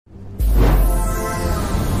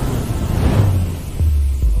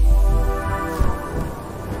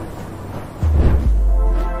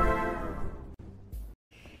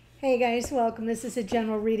Hey guys, welcome. This is a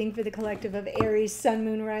general reading for the collective of Aries, Sun,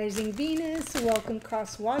 Moon, Rising, Venus. Welcome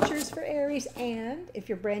cross watchers for Aries, and if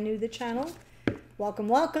you're brand new to the channel, welcome,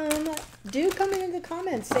 welcome. Do come into the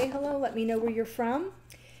comments, say hello, let me know where you're from,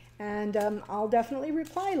 and I'll definitely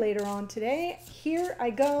reply later on today. Here I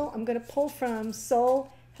go. I'm going to pull from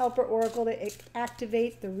Soul Helper Oracle to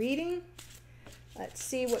activate the reading. Let's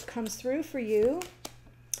see what comes through for you.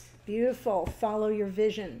 Beautiful. Follow your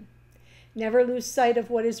vision. Never lose sight of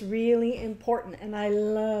what is really important. And I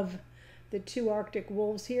love the two Arctic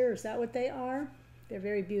wolves here. Is that what they are? They're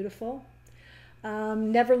very beautiful.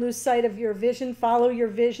 Never lose sight of your vision. Follow your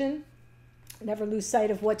vision. Never lose sight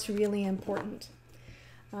of what's really important.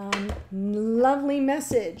 Lovely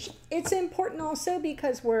message. It's important also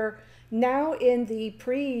because we're now in the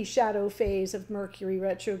pre-shadow phase of Mercury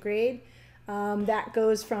retrograde. That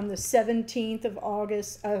goes from the 17th of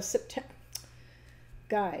August, September.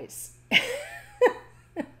 Guys.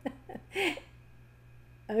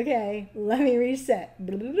 Okay, let me reset.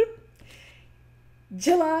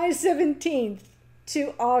 July 17th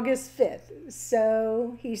to August 5th.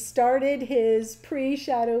 So he started his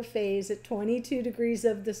pre-shadow phase at 22 degrees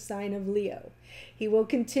of the sign of Leo. He will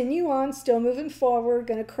continue on, still moving forward,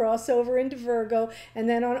 going to cross over into Virgo, and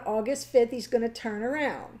then on August 5th, he's going to turn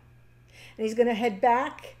around. And he's going to head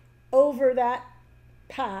back over that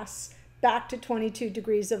pass back to 22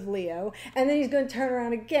 degrees of Leo, and then he's going to turn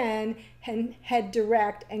around again and head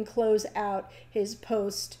direct and close out his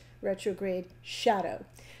post-retrograde shadow.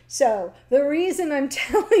 So the reason I'm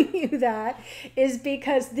telling you that is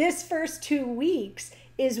because this first 2 weeks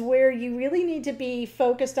is where you really need to be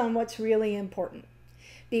focused on what's really important,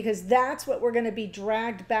 because that's what we're going to be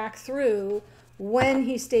dragged back through when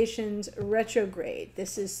he stations retrograde.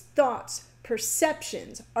 This is thoughts,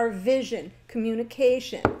 perceptions, our vision,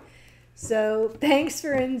 communication. So thanks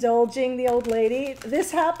for indulging the old lady.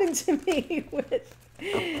 This happened to me with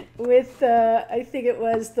I think it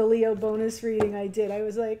was the Leo bonus reading I did. I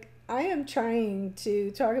was like, I am trying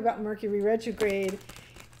to talk about Mercury retrograde,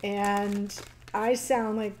 and I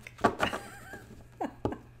sound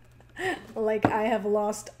like I have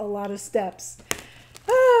lost a lot of steps.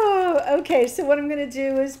 Oh, okay, so what I'm going to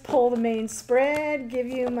do is pull the main spread, give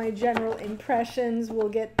you my general impressions. We'll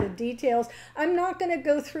get the details. I'm not going to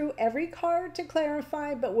go through every card to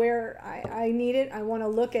clarify, but where I need it, I want to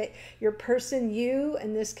look at your person, you,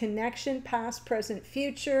 and this connection, past, present,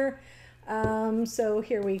 future. So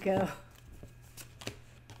here we go.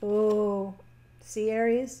 Oh, see,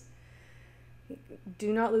 Aries?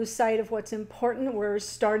 Do not lose sight of what's important. We're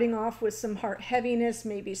starting off with some heart heaviness,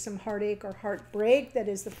 maybe some heartache or heartbreak. That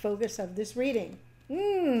is the focus of this reading.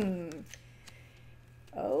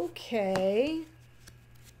 Okay.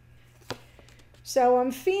 So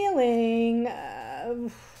I'm feeling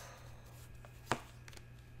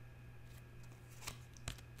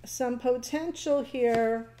some potential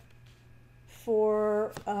here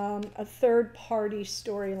for a third-party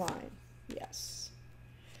storyline. Yes.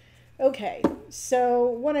 Okay, so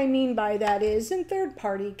what I mean by that is, and third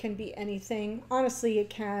party can be anything. Honestly, it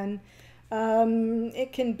can.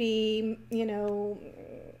 It can be, you know,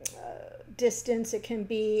 distance. It can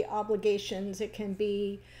be obligations. It can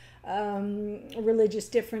be religious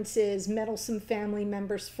differences, meddlesome family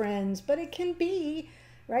members, friends. But it can be,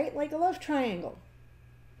 right, like a love triangle.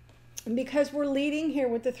 And because we're leading here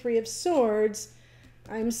with the Three of Swords,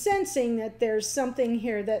 I'm sensing that there's something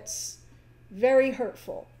here that's very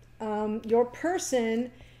hurtful. Your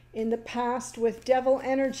person in the past with devil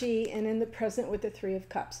energy and in the present with the Three of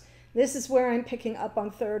Cups. This is where I'm picking up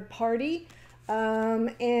on third party.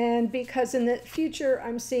 And because in the future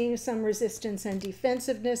I'm seeing some resistance and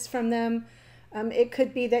defensiveness from them. It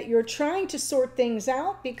could be that you're trying to sort things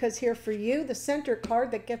out, because here for you, the center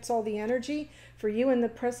card that gets all the energy, for you in the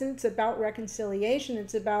present, it's about reconciliation.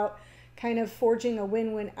 It's about kind of forging a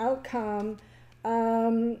win-win outcome.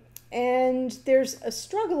 And there's a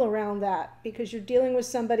struggle around that because you're dealing with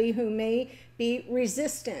somebody who may be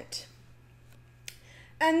resistant.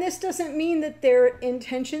 And this doesn't mean that their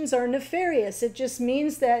intentions are nefarious. It just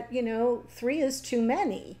means that, you know, 3 is too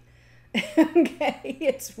many. Okay,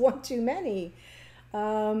 it's one too many.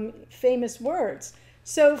 Famous words.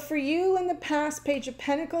 So for you in the past, Page of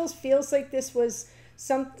Pentacles feels like this was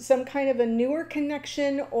some kind of a newer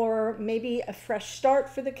connection, or maybe a fresh start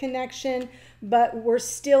for the connection, but we're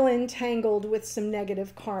still entangled with some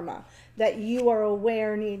negative karma that you are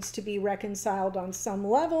aware needs to be reconciled on some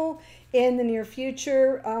level in the near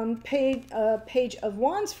future. Page of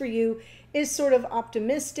Wands for you is sort of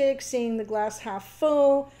optimistic, seeing the glass half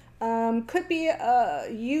full. Could be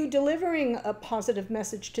you delivering a positive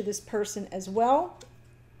message to this person as well.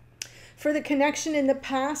 For the connection in the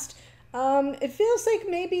past, it feels like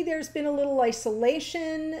maybe there's been a little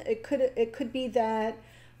isolation. It could be that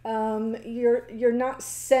you're not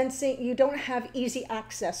sensing, you don't have easy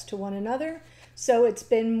access to one another. So it's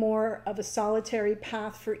been more of a solitary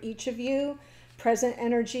path for each of you. Present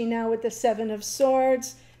energy now with the Seven of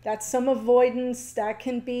Swords. That's some avoidance. That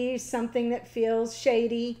can be something that feels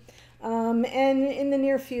shady. And in the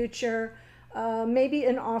near future, maybe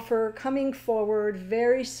an offer coming forward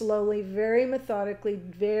very slowly, very methodically,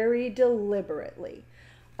 very deliberately.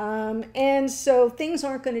 And so things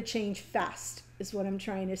aren't going to change fast, is what I'm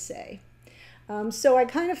trying to say. So I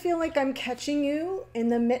kind of feel like I'm catching you in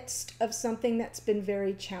the midst of something that's been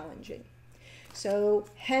very challenging. So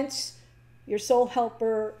hence, your soul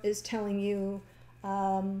helper is telling you,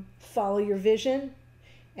 follow your vision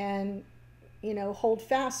and, you know, hold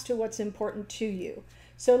fast to what's important to you.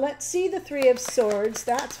 So let's see the Three of Swords.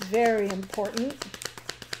 That's very important.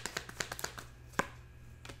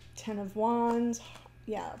 Ten of Wands.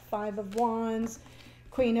 Yeah, Five of Wands.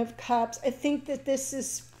 Queen of Cups. I think that this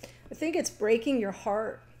is, I think it's breaking your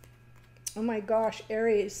heart. Oh my gosh,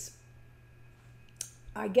 Aries.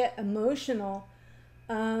 I get emotional.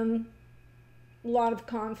 A lot of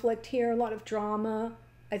conflict here, a lot of drama.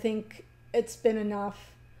 I think it's been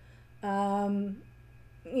enough. You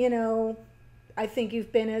know, I think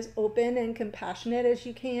you've been as open and compassionate as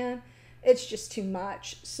you can. It's just too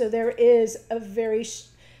much. So there is a very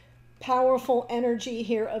powerful energy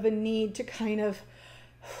here of a need to kind of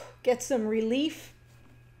get some relief.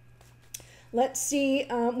 Let's see,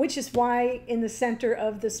 which is why in the center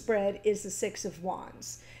of the spread is the Six of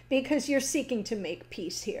Wands, because you're seeking to make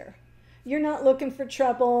peace here. You're not looking for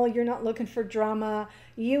trouble. You're not looking for drama.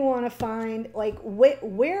 You want to find, like,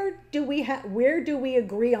 where do we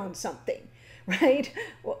agree on something, right?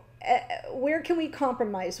 Where can we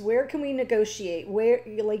compromise? Where can we negotiate? Where,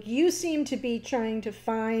 like, you seem to be trying to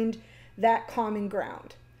find that common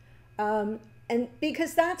ground. And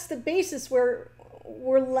because that's the basis where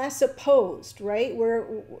we're less opposed, right?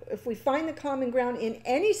 If we find the common ground in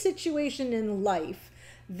any situation in life,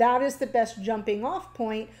 that is the best jumping off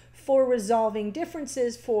point for resolving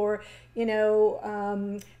differences, for, you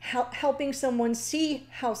know, helping someone see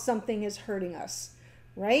how something is hurting us,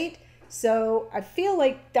 right? So I feel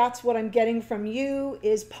like that's what I'm getting from you,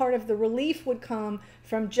 is part of the relief would come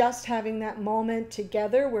from just having that moment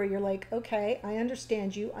together where you're like, okay, I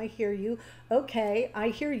understand you, I hear you, okay, I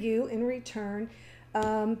hear you in return,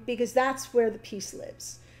 because that's where the peace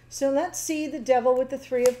lives. So let's see the Devil with the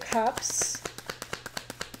Three of Cups.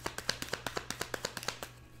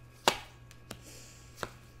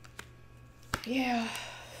 Yeah.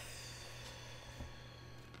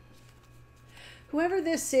 Whoever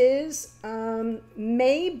this is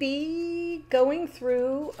may be going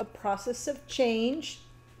through a process of change.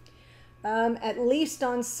 At least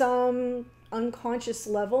on some unconscious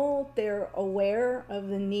level, they're aware of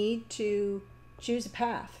the need to choose a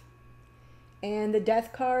path. And the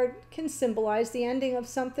Death card can symbolize the ending of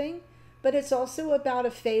something, but it's also about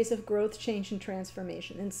a phase of growth, change, and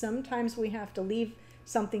transformation. And sometimes we have to leave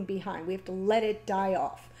something behind. We have to let it die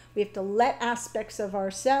off. We have to let aspects of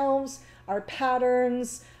ourselves, our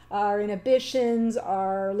patterns, our inhibitions,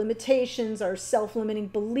 our limitations, our self-limiting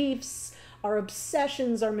beliefs, our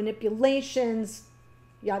obsessions, our manipulations,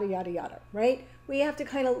 yada, yada, yada, right? We have to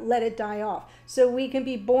kind of let it die off so we can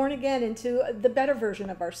be born again into the better version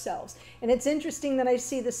of ourselves. And it's interesting that I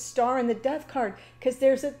see the Star and the Death card, because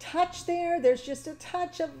there's a touch there. There's just a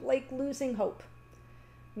touch of like losing hope.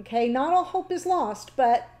 Okay, not all hope is lost,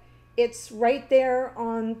 but it's right there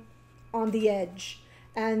on the edge.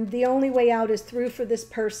 And the only way out is through for this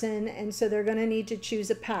person, and so they're going to need to choose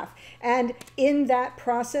a path. And in that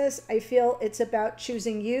process, I feel it's about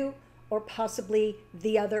choosing you or possibly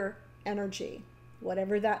the other energy,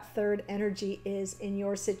 whatever that third energy is in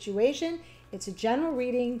your situation. It's a general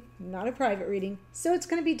reading, not a private reading, so it's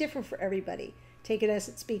going to be different for everybody. Take it as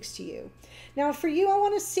it speaks to you. Now for you, I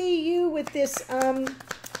want to see you with this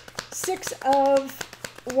Six of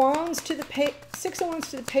Wands to the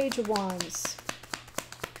Page of Wands.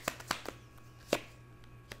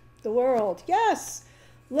 The World. Yes.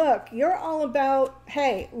 Look, you're all about,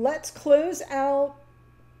 hey, let's close out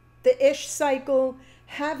the ish cycle,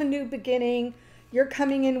 have a new beginning. You're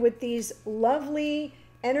coming in with these lovely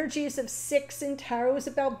energies of six in tarot is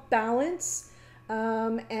about balance.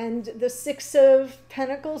 And the Six of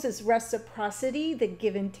Pentacles is reciprocity, the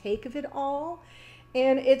give and take of it all.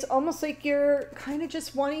 And it's almost like you're kind of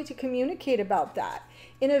just wanting to communicate about that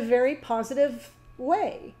in a very positive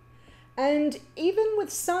way. And even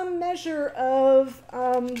with some measure of,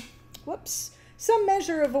 some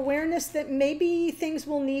measure of awareness that maybe things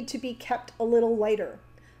will need to be kept a little lighter,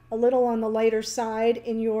 a little on the lighter side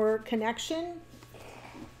in your connection.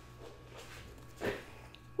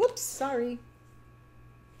 Whoops, sorry.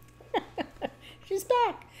 She's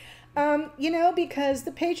back. You know, because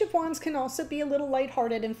the Page of Wands can also be a little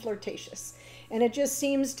lighthearted and flirtatious. And it just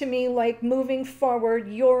seems to me like moving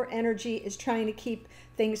forward, your energy is trying to keep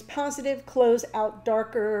things positive, close out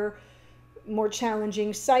darker, more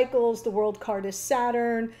challenging cycles. The World card is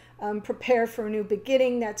Saturn. Prepare for a new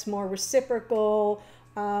beginning that's more reciprocal,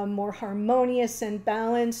 more harmonious and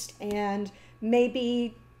balanced, and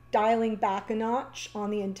maybe dialing back a notch on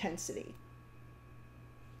the intensity.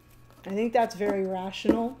 I think that's very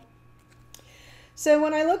rational. So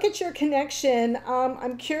when I look at your connection,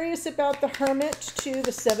 I'm curious about the Hermit to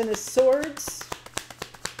the Seven of Swords.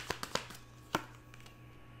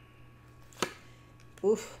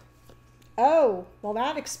 Oof. Oh, well,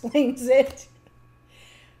 that explains it.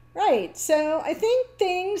 Right, so I think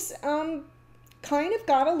things kind of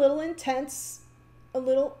got a little intense a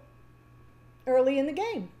little early in the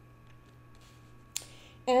game.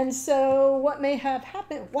 And so what may have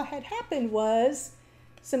happened, what had happened was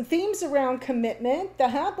some themes around commitment, the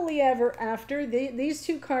happily ever after, these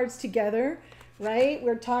two cards together, right?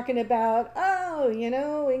 We're talking about, oh, you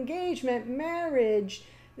know, engagement, marriage,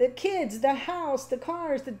 the kids, the house, the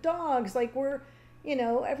cars, the dogs, like we're, you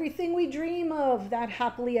know, everything we dream of, that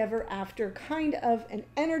happily ever after kind of an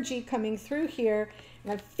energy coming through here.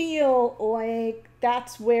 And I feel like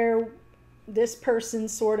that's where this person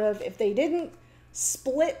sort of, if they didn't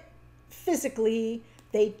split physically,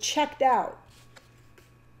 they checked out,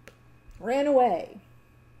 ran away,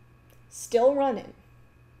 still running,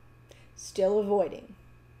 still avoiding.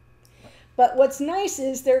 But what's nice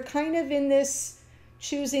is they're kind of in this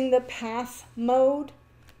choosing the path mode,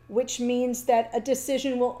 which means that a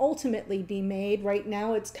decision will ultimately be made. Right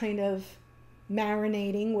now it's kind of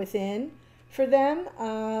marinating within for them.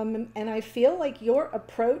 And I feel like your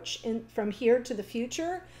approach from here to the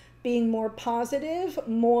future, being more positive,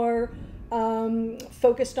 more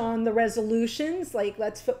focused on the resolutions, like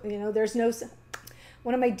you know, there's no,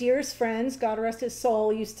 one of my dearest friends, God rest his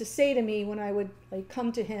soul, used to say to me when I would like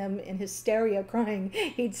come to him in hysteria crying,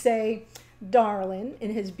 he'd say, darling,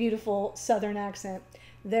 in his beautiful Southern accent,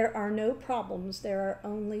 there are no problems, there are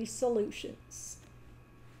only solutions.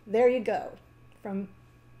 There you go, from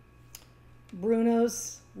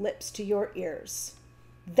Bruno's lips to your ears.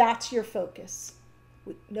 That's your focus.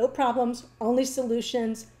 No problems, only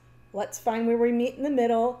solutions. Let's find where we meet in the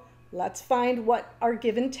middle. Let's find what our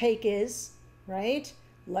give and take is, right?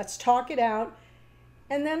 Let's talk it out.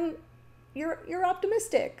 And then you're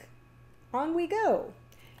optimistic. On we go.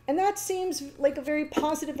 And that seems like a very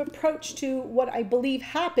positive approach to what I believe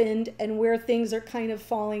happened and where things are kind of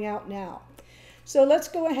falling out now. So let's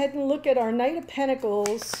go ahead and look at our Knight of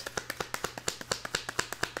Pentacles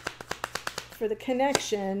for the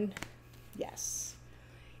connection. Yes.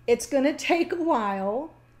 It's going to take a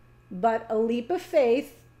while, but a leap of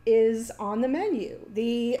faith is on the menu.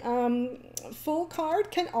 The Fool card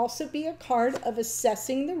can also be a card of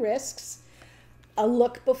assessing the risks, a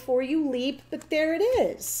look before you leap, but there it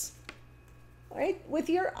is. Right? With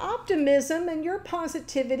your optimism and your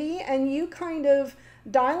positivity and you kind of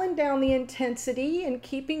dialing down the intensity and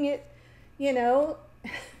keeping it, you know,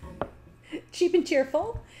 cheap and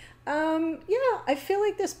cheerful. Yeah, I feel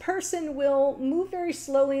like this person will move very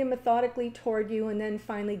slowly and methodically toward you and then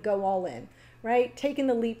finally go all in, right? Taking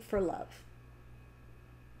the leap for love.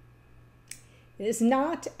 It is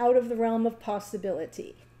not out of the realm of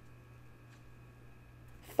possibility.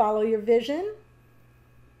 Follow your vision.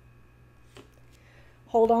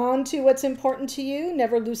 Hold on to what's important to you.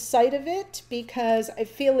 Never lose sight of it because I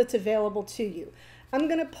feel it's available to you. I'm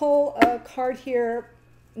going to pull a card here.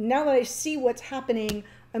 Now that I see what's happening,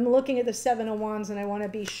 I'm looking at the Seven of Wands and I want to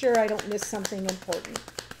be sure I don't miss something important.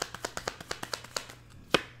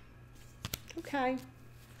 Okay.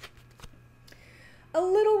 A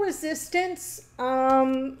little resistance,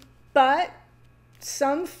 but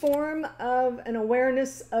some form of an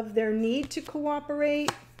awareness of their need to cooperate.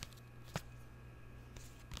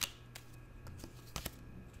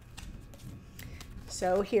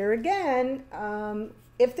 So here again,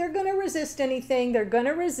 if they're going to resist anything, they're going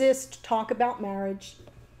to resist talk about marriage.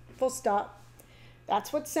 Full stop.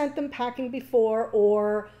 That's what sent them packing before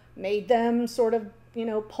or made them sort of, you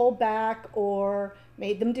know, pull back or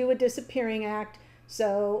made them do a disappearing act.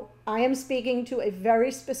 So I am speaking to a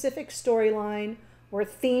very specific storyline where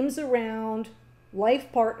themes around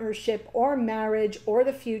life partnership or marriage or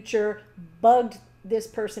the future bugged this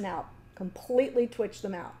person out, completely twitched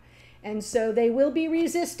them out. And so they will be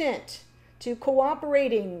resistant to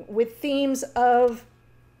cooperating with themes of,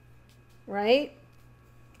 right,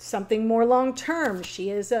 something more long-term. She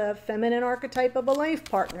is a feminine archetype of a life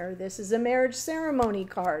partner. This is a marriage ceremony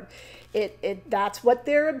card. That's what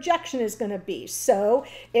their objection is going to be. So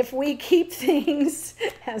if we keep things,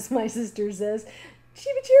 as my sister says,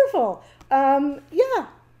 keep it cheerful. Yeah,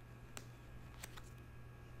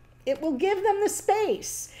 it will give them the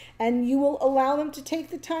space, and you will allow them to take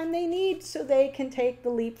the time they need so they can take the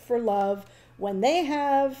leap for love when they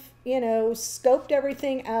have, you know, scoped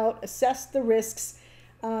everything out, assessed the risks,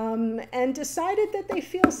 and decided that they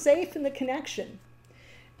feel safe in the connection.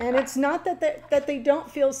 And it's not that they don't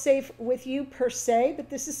feel safe with you per se,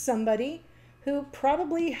 but this is somebody who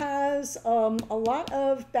probably has a lot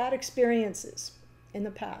of bad experiences in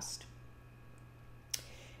the past.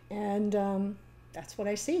 And that's what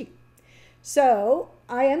I see. So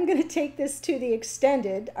I am going to take this to the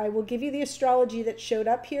extended. I will give you the astrology that showed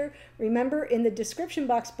up here. Remember, in the description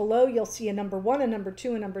box below, you'll see a number 1, a number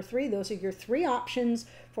 2, and number 3. Those are your 3 options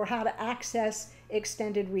for how to access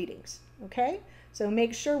extended readings. Okay? So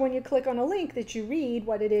make sure when you click on a link that you read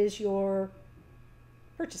what it is you're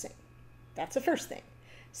purchasing. That's the first thing.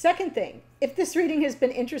 Second thing, if this reading has been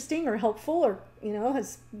interesting or helpful, or, you know,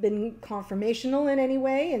 has been confirmational in any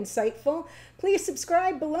way, insightful, please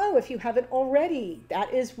subscribe below if you haven't already.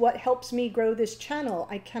 That is what helps me grow this channel.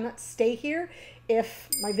 I cannot stay here if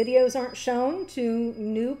my videos aren't shown to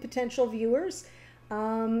new potential viewers.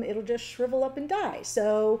 It'll just shrivel up and die.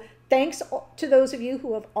 So thanks to those of you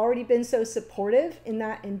who have already been so supportive in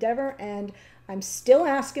that endeavor. And I'm still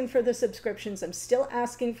asking for the subscriptions. I'm still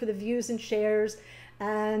asking for the views and shares.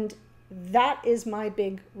 And that is my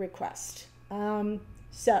big request.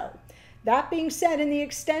 So that being said, in the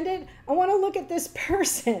extended, I want to look at this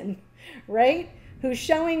person, right, who's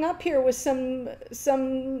showing up here with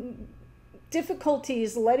some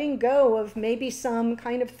difficulties letting go of maybe some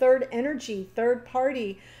kind of third energy, third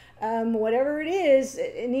party, whatever it is,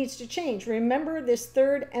 it needs to change. Remember, this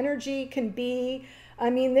third energy can be, I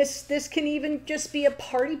mean, this can even just be a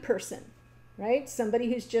party person, right?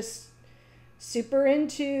 Somebody who's just super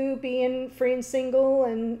into being free and single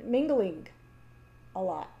and mingling a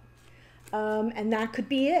lot. And that could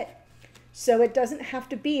be it. So it doesn't have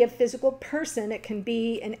to be a physical person. It can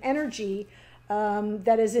be an energy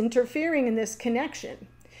that is interfering in this connection.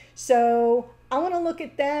 So I want to look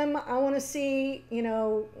at them. I want to see, you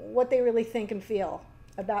know, what they really think and feel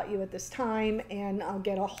about you at this time. And I'll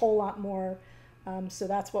get a whole lot more. So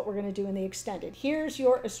that's what we're going to do in the extended. Here's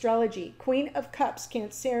your astrology. Queen of Cups,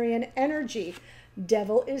 Cancerian energy.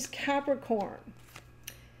 Devil is Capricorn.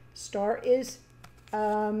 Star is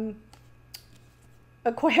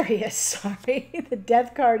Aquarius, sorry. The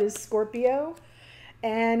Death card is Scorpio.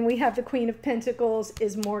 And we have the Queen of Pentacles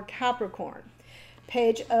is more Capricorn.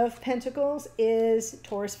 Page of Pentacles is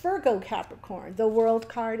Taurus, Virgo, Capricorn. The World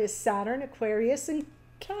card is Saturn, Aquarius, and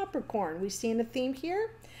Capricorn. We see a theme here.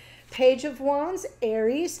 Page of Wands,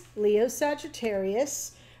 Aries, Leo,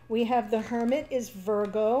 Sagittarius. We have the Hermit is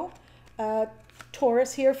Virgo.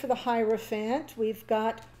 Taurus here for the Hierophant. We've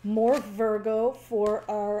got more Virgo for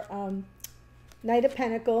our Knight of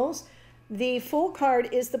Pentacles. The Fool card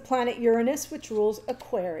is the planet Uranus, which rules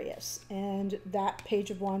Aquarius. And that Page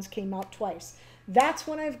of Wands came out twice. That's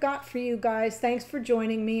what I've got for you guys. Thanks for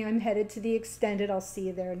joining me. I'm headed to the extended. I'll see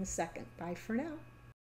you there in a second. Bye for now.